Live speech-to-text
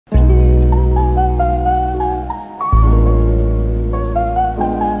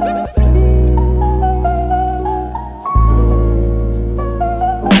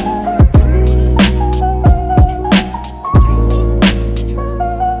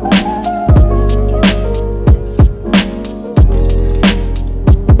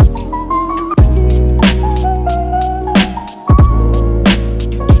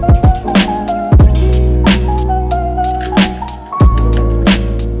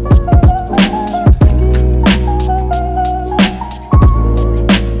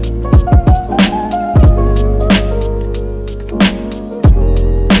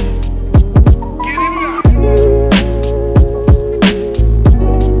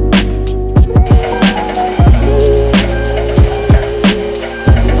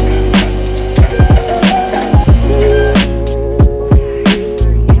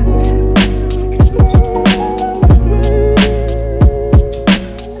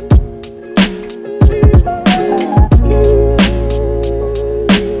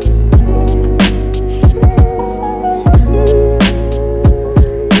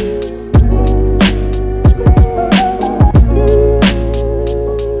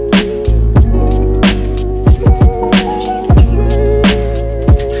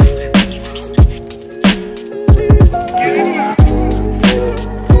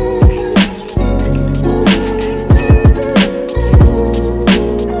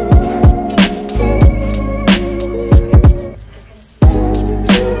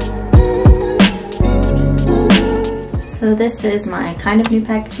this is my kind of new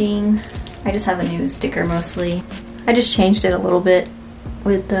packaging. I just have a new sticker mostly. I just changed it a little bit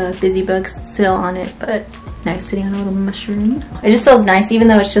with the Busy Bugs still on it, but now it's sitting on a little mushroom. It just feels nice, even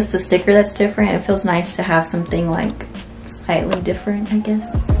though it's just the sticker that's different. It feels nice to have something like slightly different, I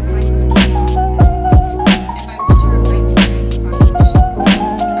guess.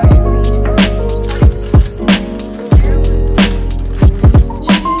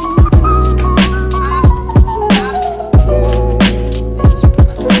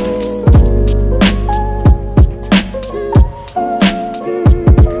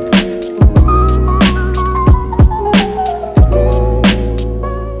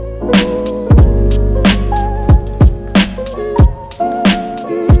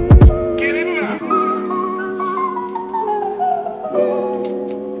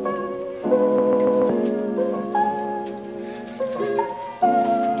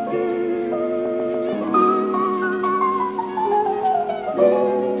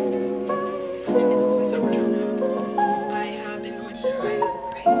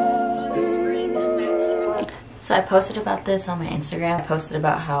 So I posted about this on my Instagram. I posted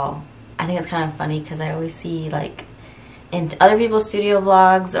about how I think it's kind of funny because I always see like in other people's studio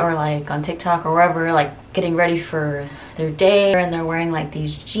vlogs or like on TikTok or wherever, like getting ready for their day, and they're wearing like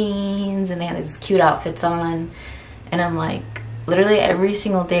these jeans and they have these cute outfits on, and I'm like, literally every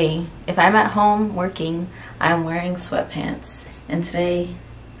single day if I'm at home working, I'm wearing sweatpants, and today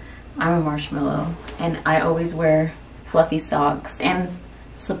I'm a marshmallow, and I always wear fluffy socks and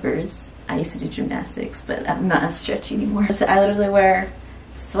slippers. I used to do gymnastics, but I'm not as stretchy anymore. So I literally wear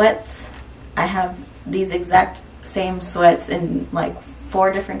sweats. I have these exact same sweats in like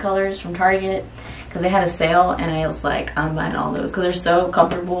 4 different colors from Target because they had a sale, and I was like, I'm buying all those because they're so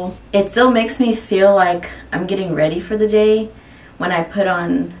comfortable. It still makes me feel like I'm getting ready for the day when I put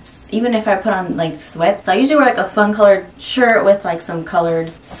on, even if I put on like sweats. So I usually wear like a fun colored shirt with like some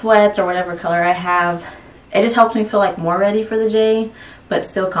colored sweats or whatever color I have. It just helps me feel like more ready for the day, but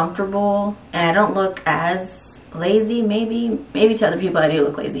still comfortable, and I don't look as lazy. Maybe to other people I do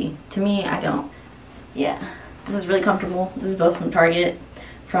look lazy. To me, I don't. Yeah, this is really comfortable. This is both from Target,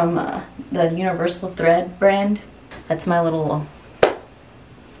 from the Universal Thread brand. That's my little,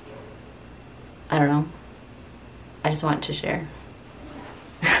 I don't know, I just want to share.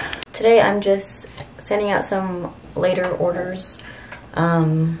 Today I'm just sending out some later orders.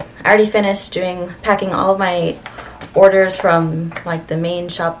 I already finished packing all of my orders from like the main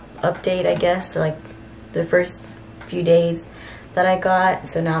shop update, I guess, or like the first few days that I got.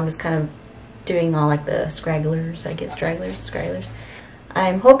 So now I'm just kind of doing all like the scragglers, I guess, scragglers.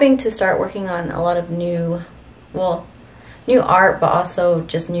 I'm hoping to start working on a lot of new art, but also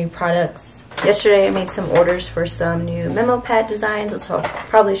just new products. Yesterday I made some orders for some new memo pad designs, which I'll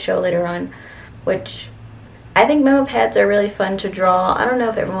probably show later on, which I think memo pads are really fun to draw. I don't know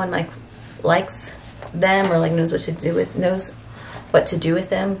if everyone likes them or like knows what to do with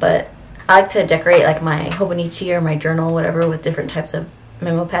them, but I like to decorate like my Hobonichi or my journal, whatever, with different types of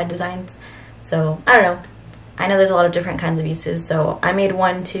memo pad designs. So I don't know. I know there's a lot of different kinds of uses, so I made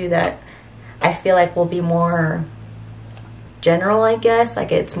one too that I feel like will be more general, I guess.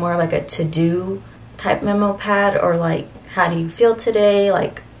 Like it's more like a to-do type memo pad, or like how do you feel today,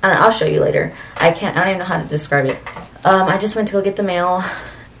 like I don't know, I'll show you later. I don't even know how to describe it. I just went to go get the mail,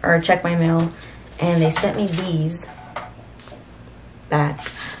 or check my mail, and they sent me these back.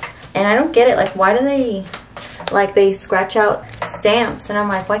 And I don't get it, like why do they scratch out stamps? And I'm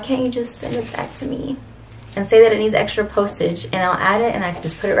like, why can't you just send it back to me and say that it needs extra postage, and I'll add it and I can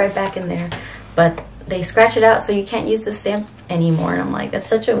just put it right back in there. But they scratch it out so you can't use the stamp anymore, and I'm like, that's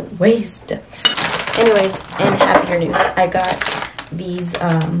such a waste. Anyways, in happier news, I got these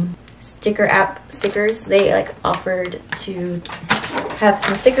stickers. They like offered to have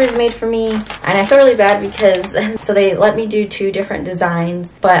some stickers made for me, and I feel really bad because so they let me do 2 different designs,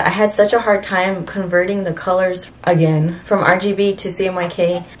 but I had such a hard time converting the colors again from RGB to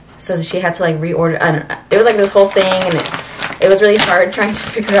CMYK, so she had to like reorder. I don't know, it was like this whole thing, and it was really hard trying to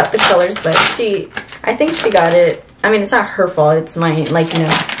figure out the colors, but I think she got it. I mean, it's not her fault, it's mine. Like, you know,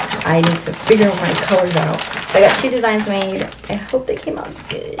 I need to figure my colors out. So I got 2 designs made. I hope they came out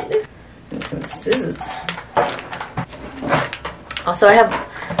good. And some scissors. Also, I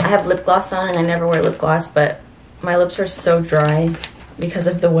have lip gloss on, and I never wear lip gloss, but my lips are so dry because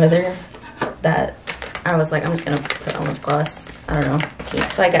of the weather that I was like, I'm just gonna put on lip gloss. I don't know. Okay,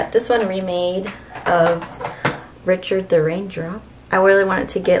 so I got this one remade of Richard the Raindrop. I really wanted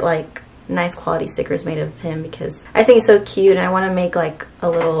to get like nice quality stickers made of him because I think he's so cute, and I want to make like a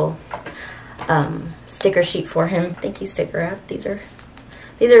little sticker sheet for him. Thank you, sticker app. These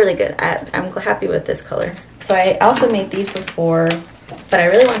These are really good. I'm happy with this color. So I also made these before, but I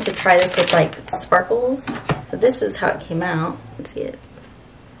really wanted to try this with like sparkles. So this is how it came out. Let's see it.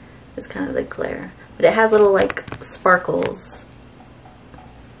 It's kind of the glare. But it has little like sparkles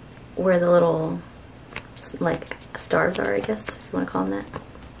where the little like stars are, I guess, if you want to call them that.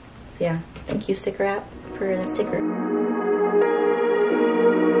 So yeah, thank you sticker app for the sticker.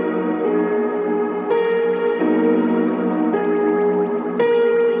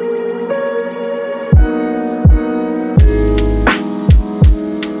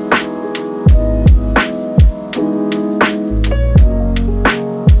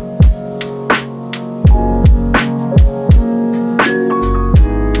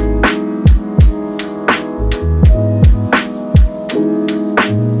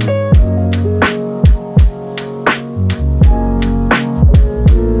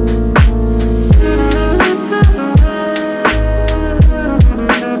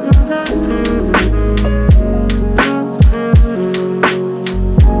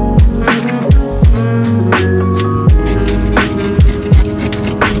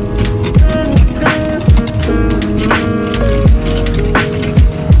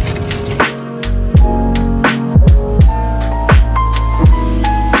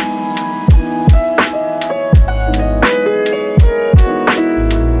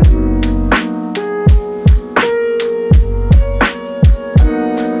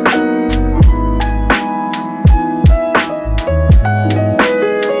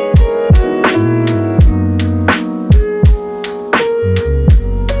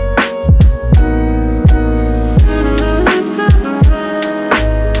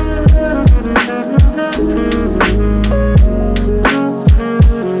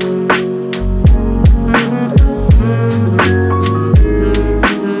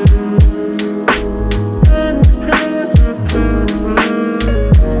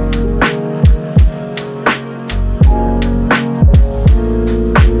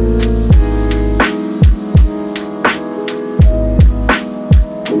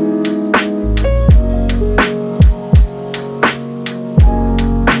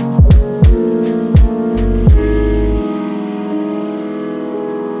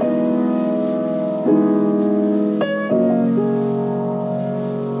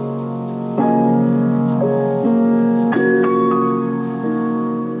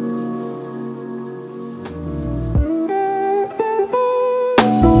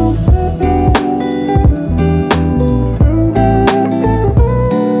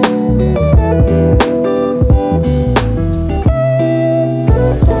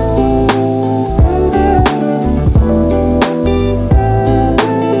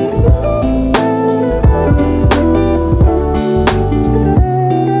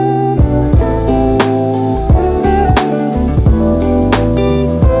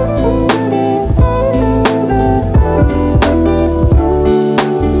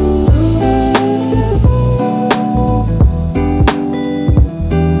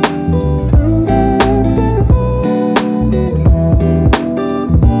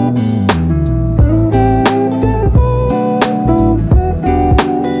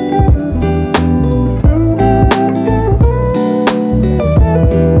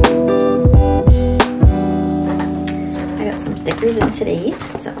 In today,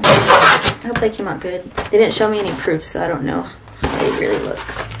 so I hope they came out good. They didn't show me any proof, so I don't know how they really look.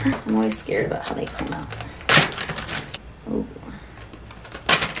 I'm always scared about how they come out. Ooh.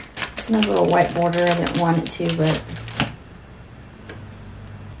 It's another little white border. I didn't want it to, but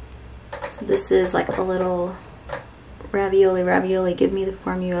so this is like a little ravioli. Give me the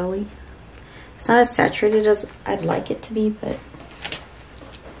formuoli. It's not as saturated as I'd like it to be, but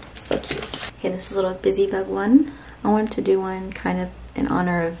so cute. Okay, this is a little busy bug one. I wanted to do one kind of in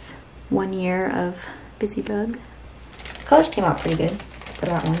honor of 1 year of Busy Bug. The colors came out pretty good for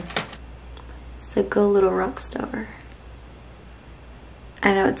that one. It's the Go Little Rock Star.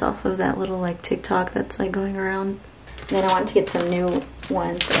 I know it's off of that little like TikTok that's like going around. And then I wanted to get some new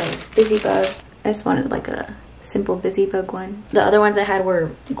ones of Busy Bug. I just wanted like a simple Busy Bug one. The other ones I had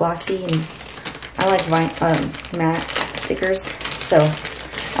were glossy, and I like matte stickers, so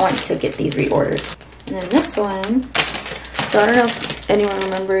I wanted to get these reordered. And then this one, so I don't know if anyone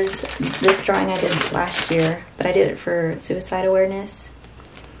remembers this drawing I did last year, but I did it for suicide awareness.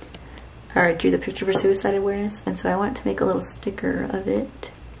 I drew the picture for suicide awareness, and so I wanted to make a little sticker of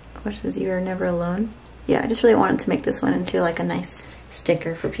it, which says "You are never alone." Yeah, I just really wanted to make this one into like a nice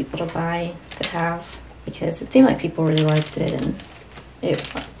sticker for people to buy, to have, because it seemed like people really liked it, and it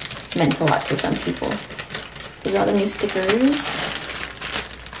meant a lot to some people. These are all the new stickers.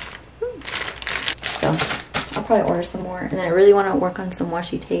 So I'll probably order some more. And then I really want to work on some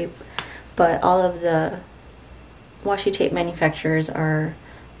washi tape, but all of the washi tape manufacturers are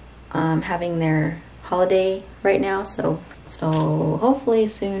having their holiday right now, so hopefully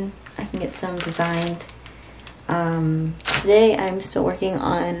soon I can get some designed. Today I'm still working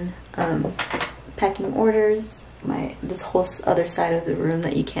on packing orders. This whole other side of the room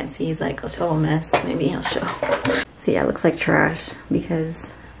that you can't see is like a total mess. Maybe I'll show. So yeah, it looks like trash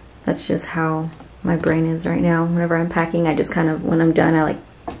because that's just how my brain is right now. Whenever I'm packing, I just kind of, when I'm done, I like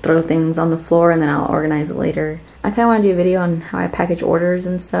throw things on the floor and then I'll organize it later. I kind of want to do a video on how I package orders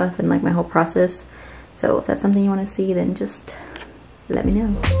and stuff and like my whole process. So if that's something you want to see, then just let me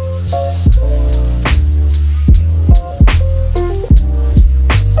know.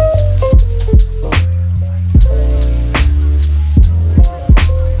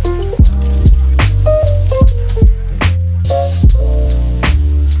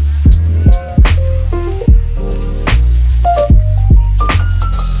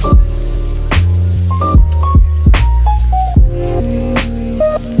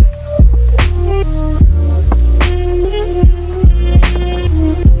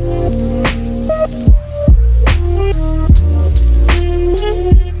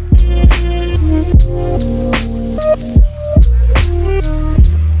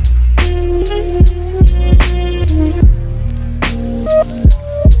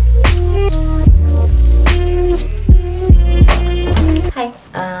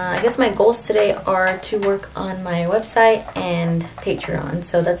 My goals today are to work on my website and Patreon.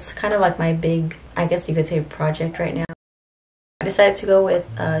 So that's kind of like my big, I guess you could say, project right now. I decided to go with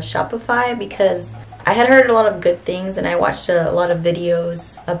Shopify because I had heard a lot of good things and I watched a lot of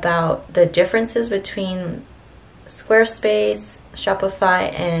videos about the differences between Squarespace,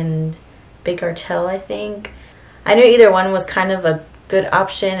 Shopify, and Big Cartel, I think. I knew either one was kind of a good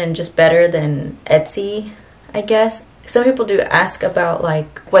option and just better than Etsy, I guess. Some people do ask about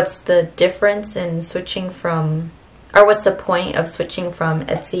like what's the difference in switching from, or what's the point of switching from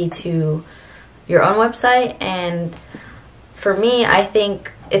Etsy to your own website. And for me, I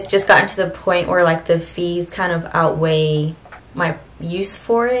think it's just gotten to the point where like the fees kind of outweigh my use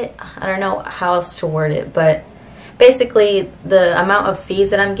for it. I don't know how else to word it, but basically the amount of fees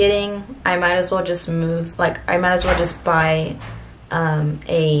that I'm getting, I might as well just buy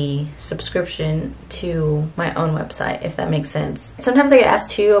a subscription to my own website, if that makes sense. Sometimes I get asked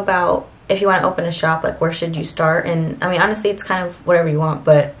too about if you want to open a shop, like where should you start? And I mean, honestly, it's kind of whatever you want,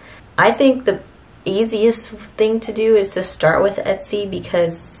 but I think the easiest thing to do is to start with Etsy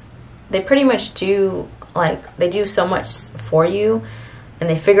because they pretty much do, like, they do so much for you and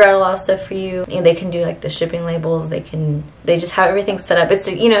they figure out a lot of stuff for you. And they can do like the shipping labels, they just have everything set up. It's,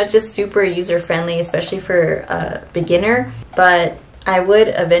 you know, it's just super user friendly, especially for a beginner. But I would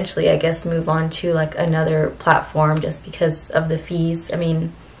eventually, I guess, move on to like another platform just because of the fees. I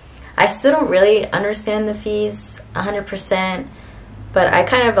mean, I still don't really understand the fees 100%, but I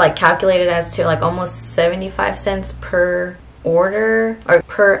kind of like calculated as to like almost 75 cents per order or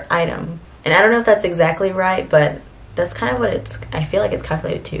per item. And I don't know if that's exactly right, but that's kind of what I feel like it's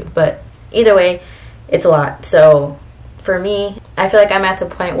calculated to. But either way, it's a lot. So for me, I feel like I'm at the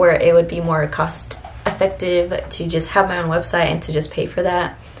point where it would be more cost effective to just have my own website and to just pay for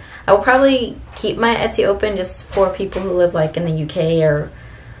that. I will probably keep my Etsy open just for people who live like in the UK or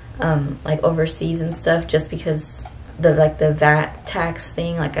like overseas and stuff, just because the VAT tax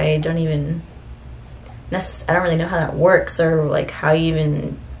thing, like I don't really know how that works or like how you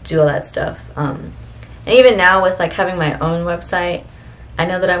even do all that stuff. And even now with like having my own website, I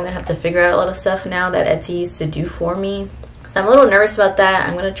know that I'm gonna have to figure out a lot of stuff now that Etsy used to do for me. So I'm a little nervous about that.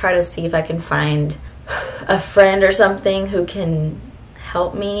 I'm gonna try to see if I can find a friend or something who can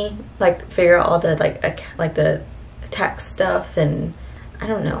help me like figure out all the like the tax stuff. And I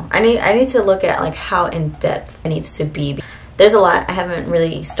don't know, I need to look at like how in depth it needs to be. There's a lot I haven't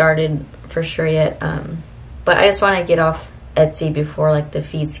really started for sure yet, but I just want to get off Etsy before like the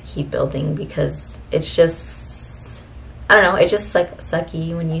fees keep building, because it's just, I don't know, it's just like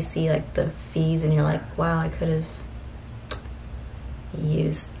sucky when you see like the fees and you're like, wow, I could have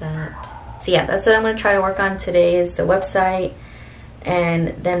used that. So yeah, that's what I'm going to try to work on today, is the website and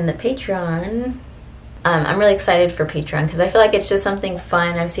then the Patreon. I'm really excited for Patreon because I feel like it's just something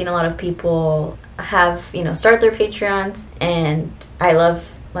fun. I've seen a lot of people have, you know, start their Patreons, and I love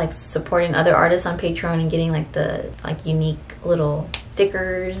like supporting other artists on Patreon and getting like the like unique little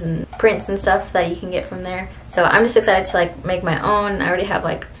stickers and prints and stuff that you can get from there. So I'm just excited to like make my own. I already have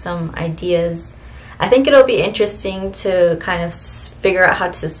like some ideas. I think it'll be interesting to kind of figure out how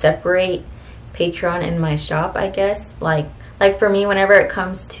to separate Patreon and my shop, I guess. Like for me, whenever it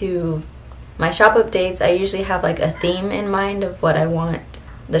comes to my shop updates, I usually have like a theme in mind of what I want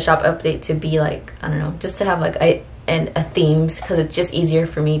the shop update to be like. I don't know, just to have like a themes, because it's just easier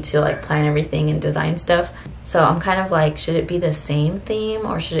for me to like plan everything and design stuff. So I'm kind of like, should it be the same theme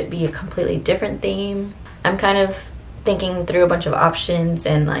or should it be a completely different theme? I'm kind of thinking through a bunch of options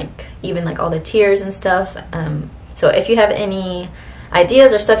and like even like all the tiers and stuff. So if you have any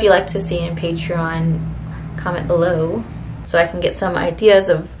ideas or stuff you like to see in Patreon, comment below so I can get some ideas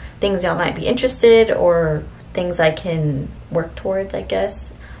of things y'all might be interested or things I can work towards, I guess.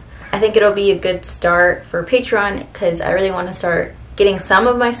 I think it'll be a good start for Patreon because I really want to start getting some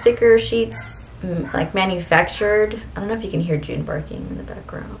of my sticker sheets like manufactured. I don't know if you can hear June barking in the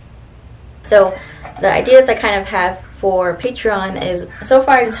background. So the ideas I kind of have for Patreon is, so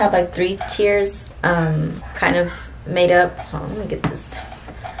far I just have like 3 tiers kind of made up. Oh, let me get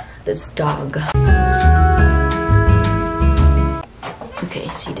this dog. Okay,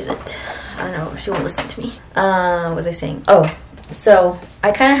 she did it. I don't know, she won't listen to me. What was I saying? Oh, so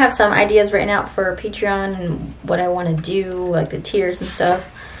I kind of have some ideas written out for Patreon and what I want to do, like the tiers and stuff.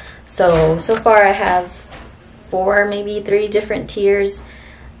 So far I have 4, maybe 3 different tiers.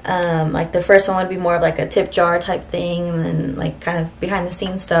 Like the first one would be more of like a tip jar type thing, and then like kind of behind the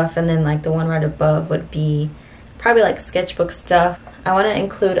scenes stuff, and then like the one right above would be probably like sketchbook stuff. I want to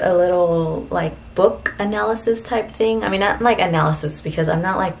include a little like book analysis type thing. I mean, not like analysis because I'm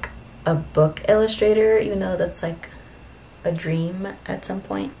not like a book illustrator, even though that's like a dream at some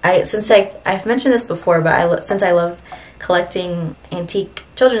point. Since I've mentioned this before, but since I love collecting antique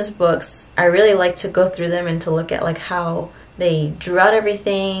children's books, I really like to go through them and to look at like how they drew out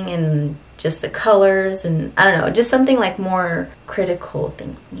everything and just the colors, and I don't know, just something like more critical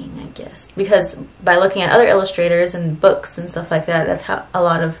thinking, I guess. Because by looking at other illustrators and books and stuff like that, that's how a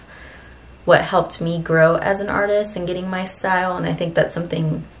lot of what helped me grow as an artist and getting my style. And I think that's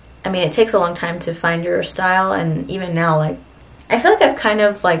something, I mean, it takes a long time to find your style, and even now, like, I feel like I've kind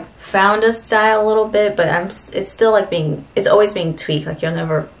of like found a style a little bit, but it's still like it's always being tweaked. Like you'll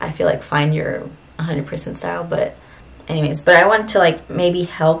never, I feel like, find your 100% style. But anyways, but I want to like maybe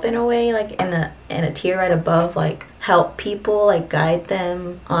help in a way, like in a tier right above, like help people, like guide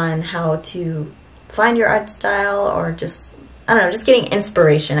them on how to find your art style, or just, I don't know, just getting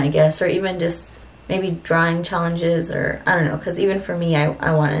inspiration, I guess, or even just maybe drawing challenges, or I don't know, because even for me,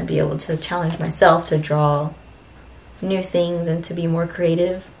 I want to be able to challenge myself to draw new things and to be more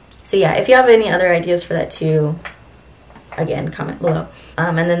creative. So yeah, if you have any other ideas for that too, again, comment below.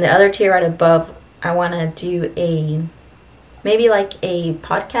 And then the other tier right above, I want to do maybe like a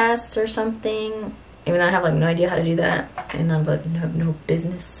podcast or something, even though I have like no idea how to do that, and I have no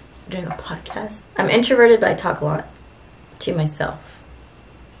business doing a podcast. I'm introverted, but I talk a lot to myself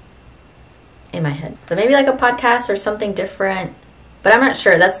in my head. So maybe like a podcast or something different, but I'm not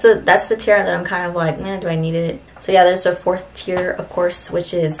sure. That's the tier that I'm kind of like, man, do I need it? So yeah, there's a 4th tier, of course,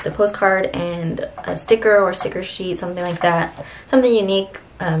 which is the postcard and a sticker or sticker sheet, something like that. Something unique,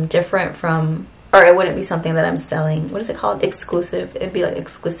 different from, or it wouldn't be something that I'm selling. What is it called? Exclusive. It'd be like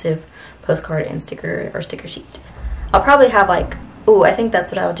exclusive postcard and sticker or sticker sheet. I'll probably have like, ooh, I think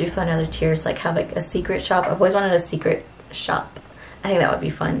that's what I'll do for another tiers, like have like a secret shop. I've always wanted a secret shop. I think that would be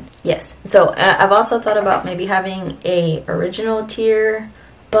fun. Yes. So I've also thought about maybe having a original tier,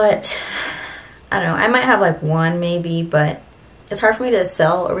 but I don't know. I might have like 1 maybe, but it's hard for me to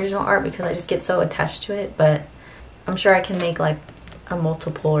sell original art because I just get so attached to it. But I'm sure I can make like a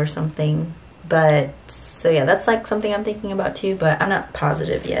multiple or something. But so yeah, that's like something I'm thinking about too, but I'm not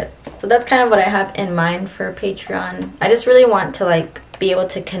positive yet. So that's kind of what I have in mind for Patreon. I just really want to like be able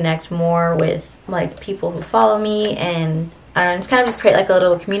to connect more with like people who follow me, and I don't know, just kind of just create like a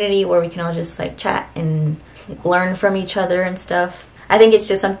little community where we can all just like chat and learn from each other and stuff. I think it's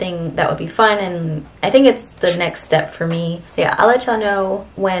just something that would be fun, and I think it's the next step for me. So yeah, I'll let y'all know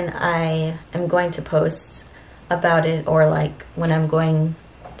when I am going to post about it, or like when I'm going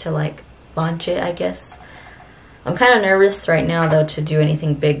to like launch it, I guess. I'm kind of nervous right now though to do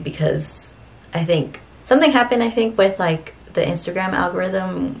anything big, because I think something happened, I think, with like the Instagram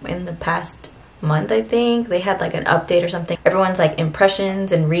algorithm in the past month. I think they had like an update or something. Everyone's like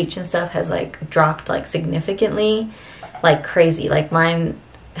impressions and reach and stuff has like dropped like significantly, like crazy. Like mine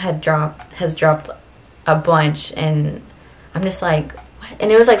has dropped a bunch, and I'm just like, what?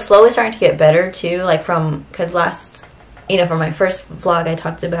 And it was like slowly starting to get better too, like because last, from my first vlog I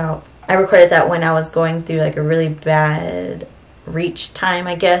talked about, I recorded that when I was going through like a really bad reach time,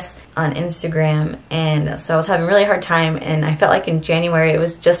 I guess, on Instagram, and so I was having a really hard time, and I felt like in January it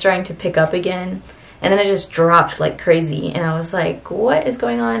was just starting to pick up again, and then it just dropped like crazy, and I was like, what is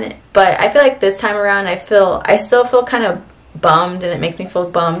going on? But I feel like this time around I still feel kind of bummed, and it makes me feel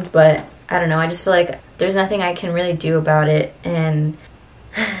bummed, but I don't know, I just feel like there's nothing I can really do about it, and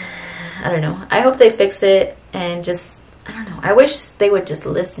I don't know. I hope they fix it, and just, I don't know. I wish they would just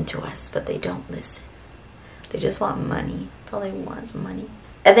listen to us, but they don't listen. They just want money. That's all they want is money.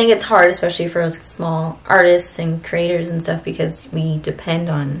 I think it's hard, especially for us small artists and creators and stuff, because we depend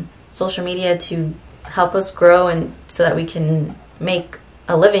on social media to help us grow and so that we can make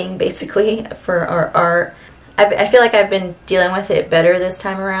a living, basically, for our art. I feel like I've been dealing with it better this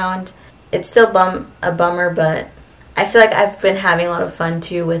time around. It's still a bummer, but I feel like I've been having a lot of fun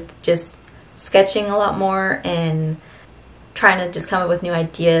too with just sketching a lot more and trying to just come up with new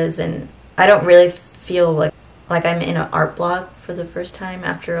ideas. And I don't really feel like I'm in an art block for the first time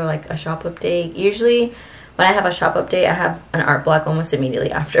after like a shop update. Usually when I have a shop update, I have an art block almost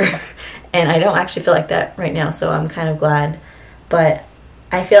immediately after. And I don't actually feel like that right now, so I'm kind of glad. But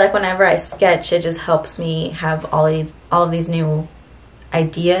I feel like whenever I sketch, it just helps me have all of these new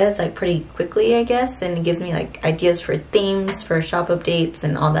ideas like pretty quickly, I guess, and it gives me like ideas for themes for shop updates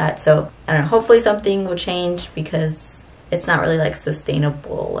and all that. So I don't know, hopefully something will change, because it's not really like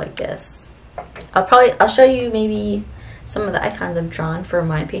sustainable, I guess. I'll show you maybe some of the icons I've drawn for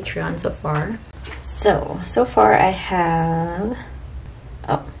my Patreon so far. So far I have,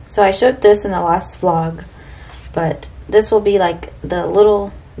 so I showed this in the last vlog, but this will be like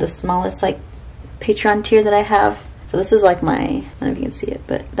the smallest like Patreon tier that I have. So this is like my, I don't know if you can see it,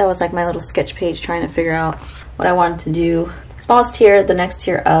 but that was like my little sketch page trying to figure out what I wanted to do. Smallest tier, the next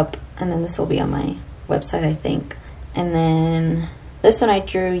tier up, and then this will be on my website, I think. And then this one I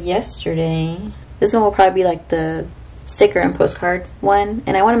drew yesterday. This one will probably be like the sticker and postcard one.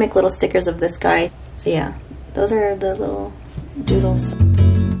 And I want to make little stickers of this guy. So yeah, those are the little doodles.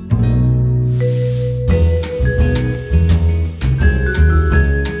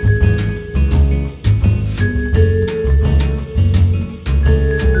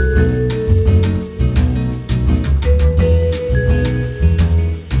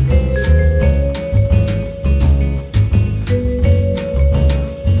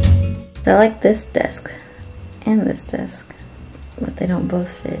 I like this desk and this desk, but they don't both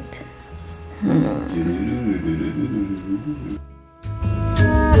fit.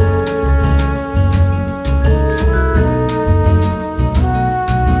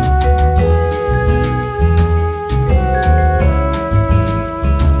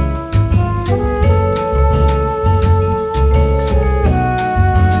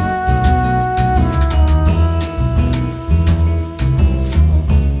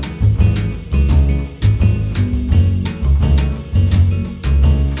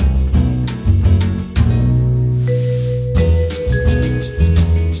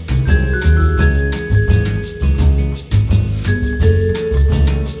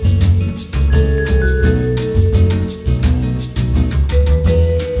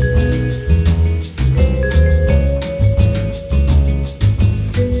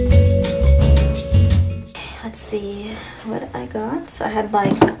 So I had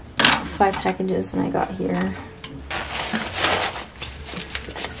like 5 packages when I got here.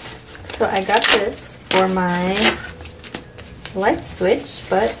 So I got this for my light switch,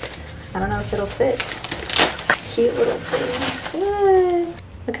 but I don't know if it'll fit. Cute little thing. What?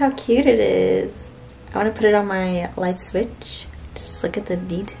 Look how cute it is. I want to put it on my light switch. Just look at the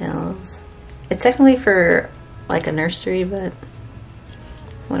details. It's technically for like a nursery, but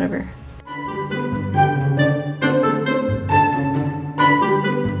whatever.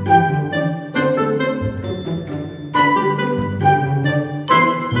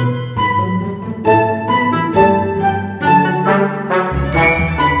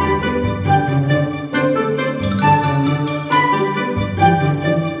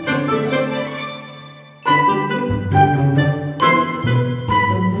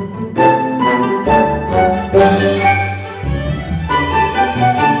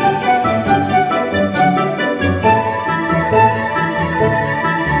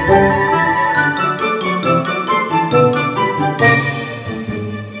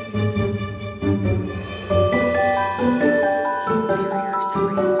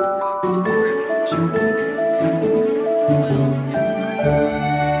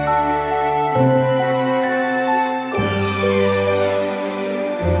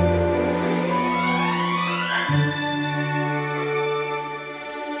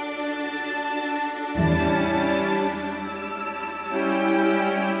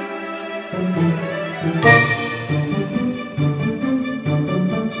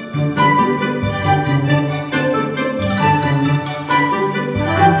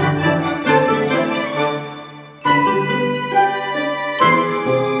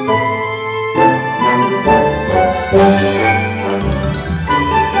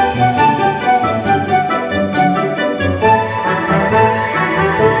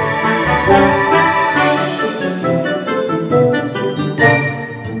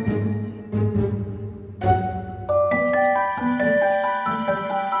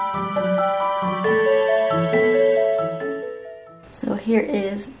 here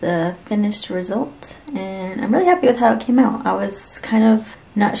is the finished result, and I'm really happy with how it came out. I was kind of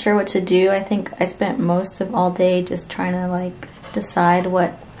not sure what to do. I think I spent most of all day just trying to like decide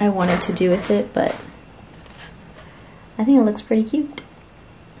what I wanted to do with it, but I think it looks pretty cute.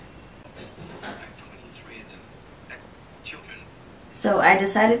 So I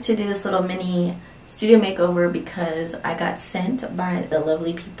decided to do this little mini studio makeover because I got sent by the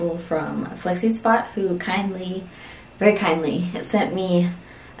lovely people from Flexispot, who kindly, very kindly, sent me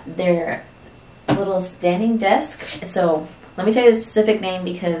their little standing desk. So let me tell you the specific name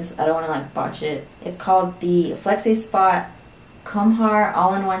because I don't want to like botch it. It's called the Flexispot Comhar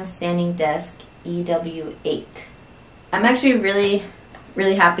All-in-One Standing Desk EW8. I'm actually really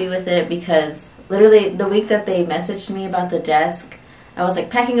happy with it because literally the week that they messaged me about the desk, I was like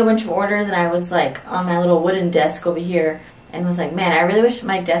packing a bunch of orders and I was like on my little wooden desk over here and was like, man, I really wish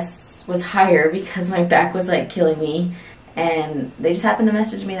my desk was higher because my back was like killing me. And they just happened to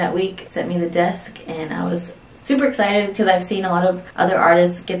message me that week, sent me the desk, and I was super excited because I've seen a lot of other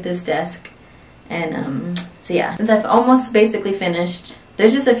artists get this desk. And so yeah, since I've almost basically finished,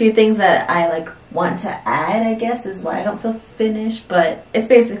 there's just a few things that I like want to add, I guess is why I don't feel finished, but it's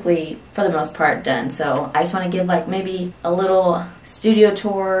basically for the most part done. So I just want to give like maybe a little studio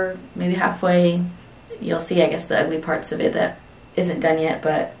tour, maybe halfway. You'll see, I guess, the ugly parts of it that isn't done yet,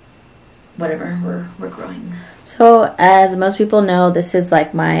 but whatever, we're growing. So as most people know, this is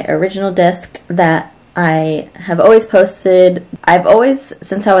like my original desk that I have always posted. I've always,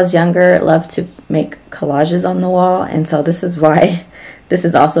 since I was younger, loved to make collages on the wall, and so this is why this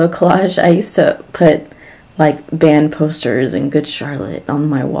is also a collage. I used to put like band posters and Good Charlotte on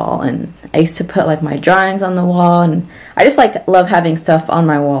my wall, and I used to put like my drawings on the wall, and I just like love having stuff on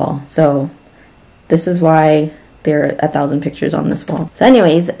my wall. So this is why there are 1,000 pictures on this wall. So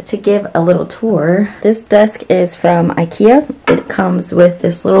anyways, to give a little tour, this desk is from IKEA. It comes with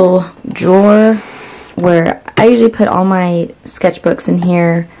this little drawer where I usually put all my sketchbooks in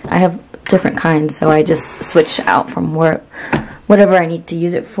here. I have different kinds, so I just switch out from whatever I need to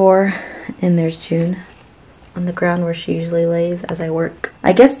use it for. And there's June on the ground where she usually lays as I work.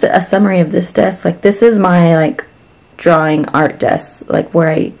 I guess a summary of this desk, like this is my like drawing art desk, like where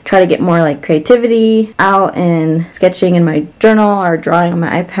I try to get more like creativity out and sketching in my journal or drawing on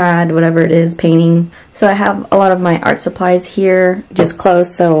my iPad, whatever it is, painting. So I have a lot of my art supplies here, just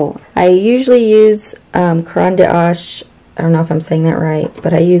close. So I usually use Caran d'Ache, I don't know if I'm saying that right,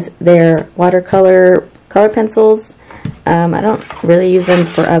 but I use their watercolor color pencils. I don't really use them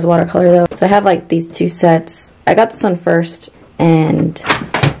as watercolor though. So I have like these two sets. I got this one first, and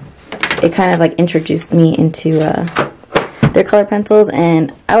it kind of like introduced me into their color pencils,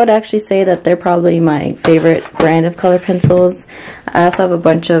 and I would actually say that they're probably my favorite brand of color pencils. I also have a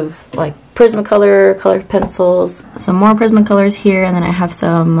bunch of like Prismacolor color pencils, some more Prismacolors here, and then I have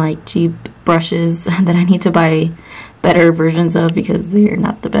some like cheap brushes that I need to buy better versions of because they're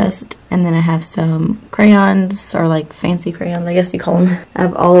not the best. And then I have some crayons, or like fancy crayons, I guess you call them. I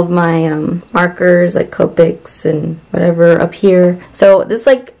have all of my markers, like Copics and whatever up here. So this,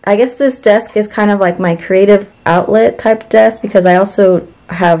 like, I guess this desk is kind of like my creative outlet type desk, because I also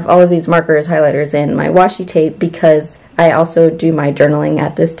have all of these markers, highlighters, and my washi tape, because I also do my journaling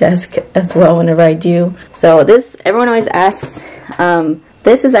at this desk as well whenever I do. So this, everyone always asks,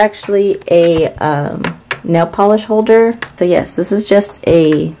 this is actually a nail polish holder. So yes, this is just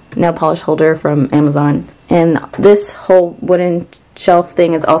a nail polish holder from Amazon, and this whole wooden shelf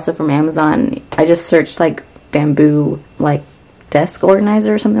thing is also from Amazon. I just searched like bamboo like desk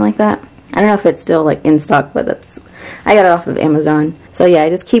organizer or something like that. I don't know if it's still like in stock, but I got it off of Amazon. So yeah, I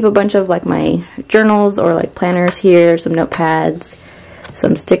just keep a bunch of like my journals or like planners here, some notepads,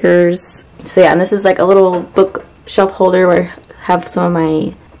 some stickers. So yeah, and this is like a little book shelf holder where I have some of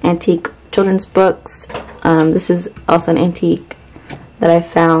my antique children's books. This is also an antique that I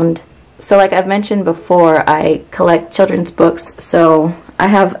found. So like I've mentioned before, I collect children's books, so I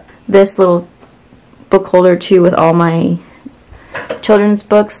have this little book holder too with all my children's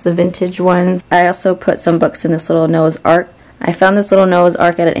books, the vintage ones. I also put some books in this little Noah's Ark. I found this little Noah's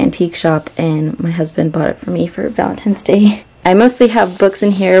Ark at an antique shop, and my husband bought it for me for Valentine's Day. I mostly have books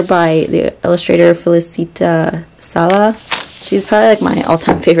in here by the illustrator Felicita Sala. She's probably like my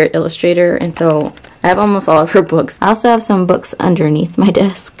all-time favorite illustrator, and so I have almost all of her books. I also have some books underneath my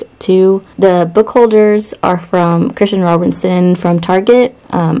desk too. The book holders are from Christian Robinson from Target.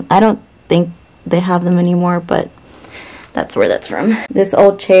 I don't think they have them anymore, but that's where that's from. This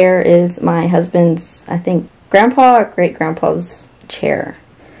old chair is my husband's, I think, grandpa or great-grandpa's chair.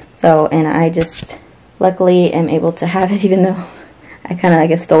 So, and I just luckily am able to have it, even though I kind of, I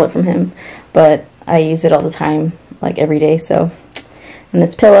guess, stole it from him. But I use it all the time, like every day, so And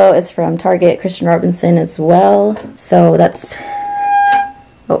this pillow is from Target, Christian Robinson as well. So that's,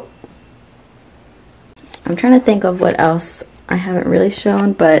 oh. I'm trying to think of what else I haven't really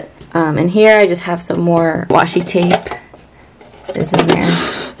shown, but in here I just have some more washi tape is in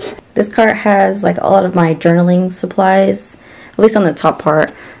there. This cart has like a lot of my journaling supplies, at least on the top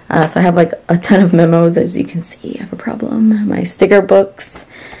part. So I have like a ton of memos, as you can see. I have a problem. My sticker books.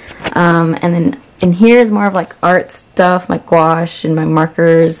 And then in here is more of like art stuff, my gouache and my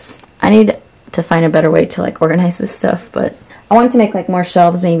markers. I need to find a better way to like organize this stuff, but I wanted to make like more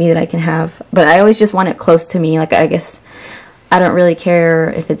shelves maybe that I can have. But I always just want it close to me. Like I guess I don't really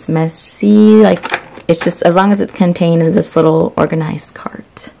care if it's messy. Like it's just as long as it's contained in this little organized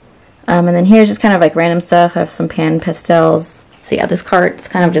cart. And then here's just kind of like random stuff. I have some pan pastels. So yeah, this cart's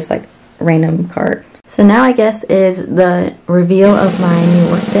kind of just like random cart. So now I guess is the reveal of my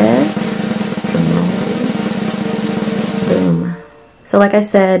new work desk. Boom. So like I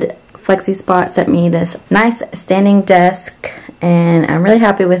said, flexispot sent me this nice standing desk and I'm really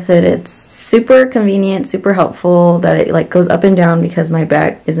happy with it. It's super convenient, super helpful that it like goes up and down because my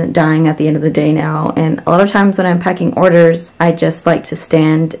back isn't dying at the end of the day now. And a lot of times when I'm packing orders, I just like to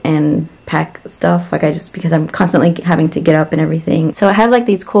stand and pack stuff, like because I'm constantly having to get up and everything. So it has like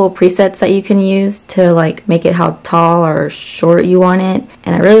these cool presets that you can use to like make it how tall or short you want it.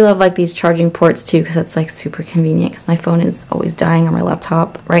 And I really love like these charging ports too, because it's like super convenient because my phone is always dying on my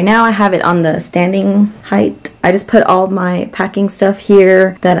laptop. Right now I have it on the standing height. I just put all my packing stuff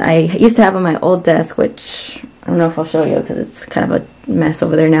here that I used to have on my old desk, which I don't know if I'll show you because it's kind of a mess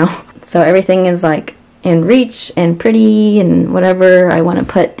over there now. So everything is like in reach and pretty and whatever. I want to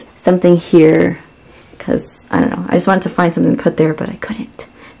put something here because I don't know, I just wanted to find something to put there, but I couldn't.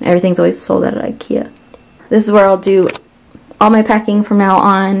 And everything's always sold out at IKEA. This is where I'll do all my packing from now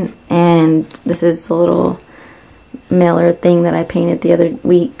on, and this is the little mailer thing that I painted the other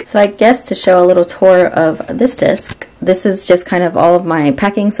week. So I guess to show a little tour of this desk, this is just kind of all of my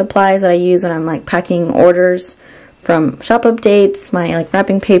packing supplies that I use when I'm like packing orders, from shop updates, my like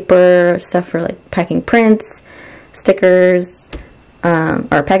wrapping paper, stuff for like packing prints, stickers,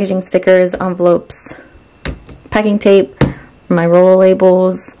 or packaging stickers, envelopes, packing tape, my roll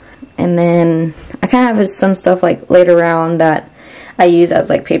labels, and then I kind of have some stuff like laid around that I use as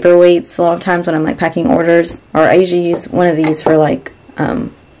like paperweights a lot of times when I'm like packing orders, or I usually use one of these for like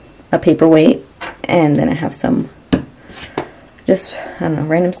a paperweight, and then I have some just, I don't know,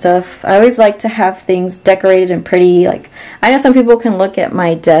 random stuff. I always like to have things decorated and pretty. Like, I know some people can look at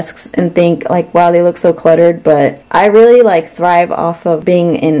my desks and think like, wow, they look so cluttered, but I really like thrive off of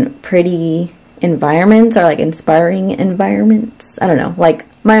being in pretty environments, or like inspiring environments. I don't know, like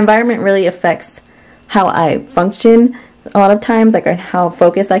my environment really affects how I function a lot of times, like how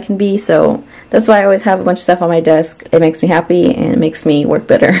focused I can be. So that's why I always have a bunch of stuff on my desk. It makes me happy and it makes me work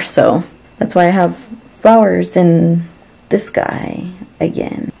better. So that's why I have flowers and this guy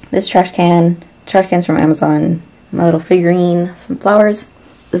again. This trash can's from Amazon. My little figurine, some flowers.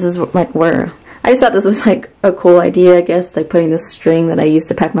 This is like where I just thought this was like a cool idea, I guess, like putting this string that I used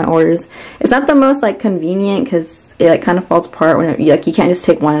to pack my orders. It's not the most like convenient because it like kind of falls apart when you can't just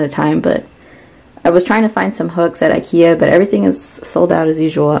take one at a time, but I was trying to find some hooks at IKEA, but everything is sold out as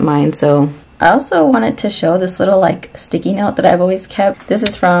usual at mine. So I also wanted to show this little like sticky note that I've always kept. This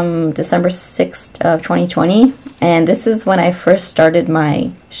is from December 6th of 2020, and this is when I first started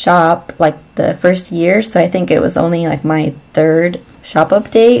my shop, like the first year. So I think it was only like my third shop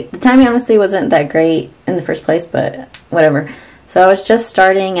update. The timing honestly wasn't that great in the first place, but whatever. So I was just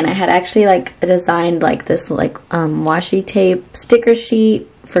starting, and I had actually like designed like this like washi tape sticker sheet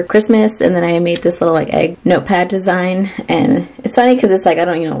for Christmas, and then I made this little like egg notepad design. And it's funny because it's like I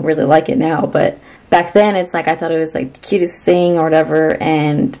don't really like it now, but back then it's like I thought it was like the cutest thing or whatever.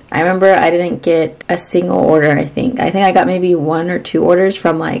 And I remember I didn't get a single order. I think I got maybe 1 or 2 orders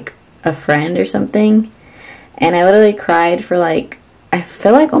from like a friend or something, and I literally cried for like, I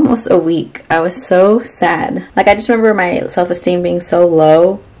feel like almost a week. I was so sad. Like I just remember my self-esteem being so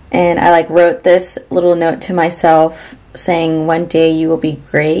low, and I like wrote this little note to myself saying one day you will be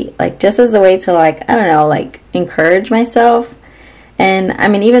great, like just as a way to like, I don't know, like encourage myself. And I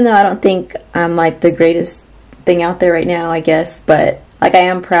mean, even though I don't think I'm like the greatest thing out there right now, I guess, but like I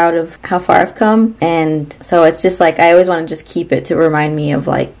am proud of how far I've come. And so it's just like I always want to just keep it to remind me of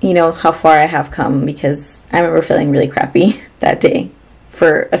like, you know, how far I have come, because I remember feeling really crappy that day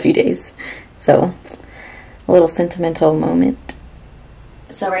for a few days. So a little sentimental moment.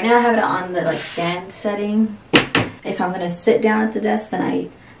 So right now I have it on the like stand setting. If I'm going to sit down at the desk, then I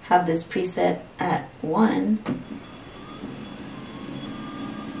have this preset at 1.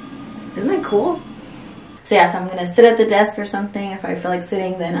 Isn't that cool? So yeah, if I'm gonna sit at the desk or something, if I feel like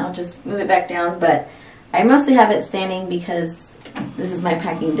sitting, then I'll just move it back down. But I mostly have it standing because this is my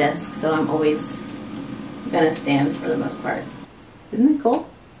packing desk, so I'm always gonna stand for the most part. Isn't it cool?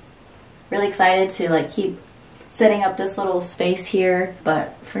 Really excited to like keep setting up this little space here,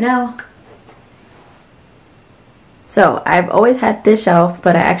 but for now. So I've always had this shelf,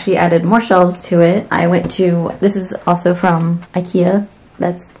 but I actually added more shelves to it. I went to, this is also from IKEA.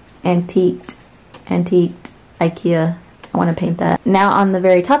 That's antiqued IKEA. I want to paint that. Now on the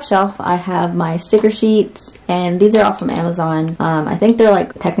very top shelf, I have my sticker sheets, and these are all from Amazon. I think they're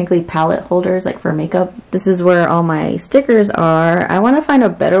like technically palette holders, like for makeup. This is where all my stickers are. I want to find a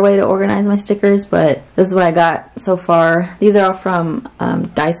better way to organize my stickers, but this is what I got so far. These are all from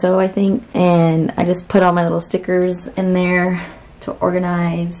Daiso, I think, and I just put all my little stickers in there to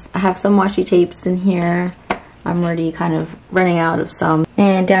organize. I have some washi tapes in here. I'm already kind of running out of some.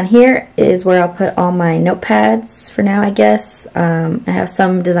 And down here is where I'll put all my notepads for now, I guess. I have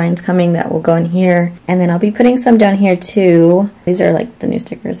some designs coming that will go in here. And then I'll be putting some down here too. These are like the new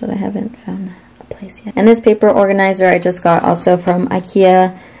stickers that I haven't found a place yet. And this paper organizer I just got also from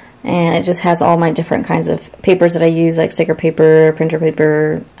IKEA. And it just has all my different kinds of papers that I use, like sticker paper, printer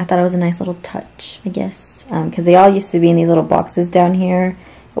paper. I thought it was a nice little touch, I guess. Because they all used to be in these little boxes down here,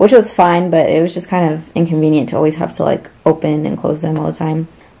 which was fine, but it was just kind of inconvenient to always have to like open and close them all the time.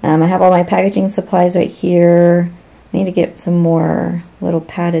 I have all my packaging supplies right here. I need to get some more little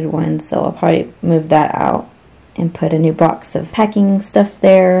padded ones, so I'll probably move that out and put a new box of packing stuff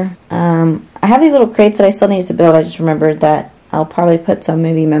there. I have these little crates that I still need to build. I just remembered that I'll probably put some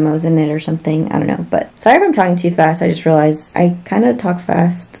maybe memos in it or something. I don't know, but sorry if I'm talking too fast. I just realized I kind of talk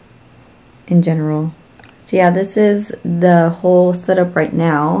fast in general. So yeah, this is the whole setup right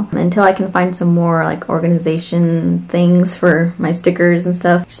now until I can find some more like organization things for my stickers and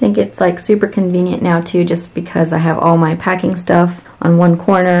stuff. I just think it's like super convenient now too, just because I have all my packing stuff on one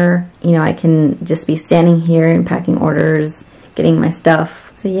corner. You know, I can just be standing here and packing orders, getting my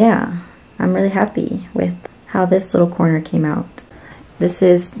stuff. So yeah, I'm really happy with how this little corner came out. This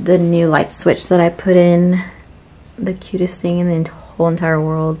is the new light switch that I put in. The cutest thing in the whole entire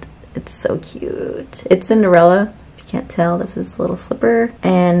world. It's so cute. It's Cinderella, if you can't tell. This is a little slipper.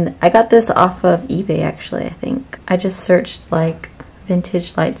 And I got this off of eBay, actually, I think. I just searched, like,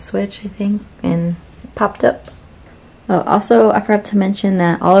 vintage light switch, I think, and it popped up. Oh, also, I forgot to mention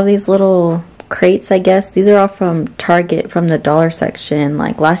that all of these little crates, I guess, these are all from Target, from the dollar section,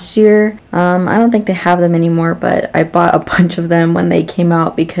 like, last year. I don't think they have them anymore, but I bought a bunch of them when they came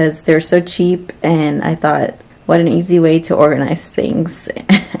out because they're so cheap, and I thought, what an easy way to organize things.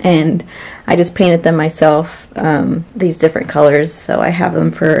 And I just painted them myself, these different colors, so I have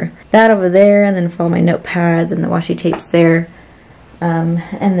them for that over there, and then for all my notepads and the washi tapes there. And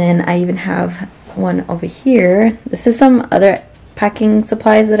then I even have one over here. This is some other packing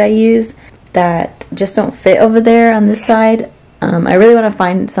supplies that I use that just don't fit over there on this side. I really want to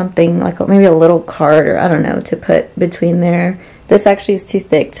find something like maybe a little card, or I don't know, to put between there. This actually is too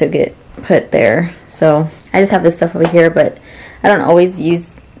thick to get put there, so I just have this stuff over here, but I don't always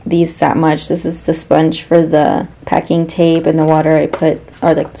use these that much. This is the sponge for the packing tape, and the water I put,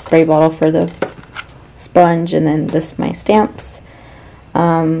 or like the spray bottle for the sponge, and then this my stamps.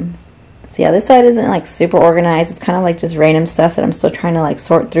 So yeah, this side isn't like super organized. It's kind of like just random stuff that I'm still trying to like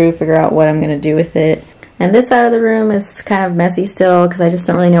sort through, figure out what I'm gonna do with it. And this side of the room is kind of messy still because I just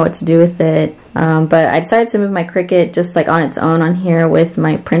don't really know what to do with it. But I decided to move my Cricut just like on its own on here with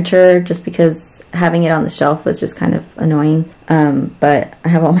my printer, just because having it on the shelf was just kind of annoying. But I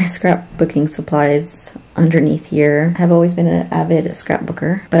have all my scrapbooking supplies underneath here. I've always been an avid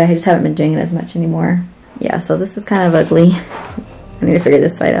scrapbooker, but I just haven't been doing it as much anymore. Yeah, so this is kind of ugly. I need to figure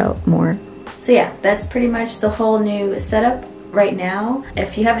this side out more. So yeah, that's pretty much the whole new setup right now.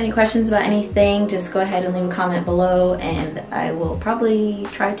 If you have any questions about anything, just go ahead and leave a comment below, and I will probably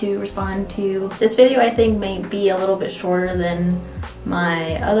try to respond to you. This video I think may be a little bit shorter than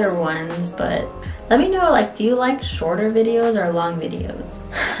my other ones, but let me know, like, do you like shorter videos or long videos?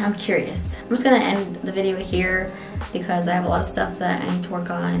 I'm curious. I'm just gonna end the video here because I have a lot of stuff that I need to work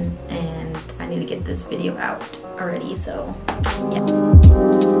on, and I need to get this video out already, so yeah.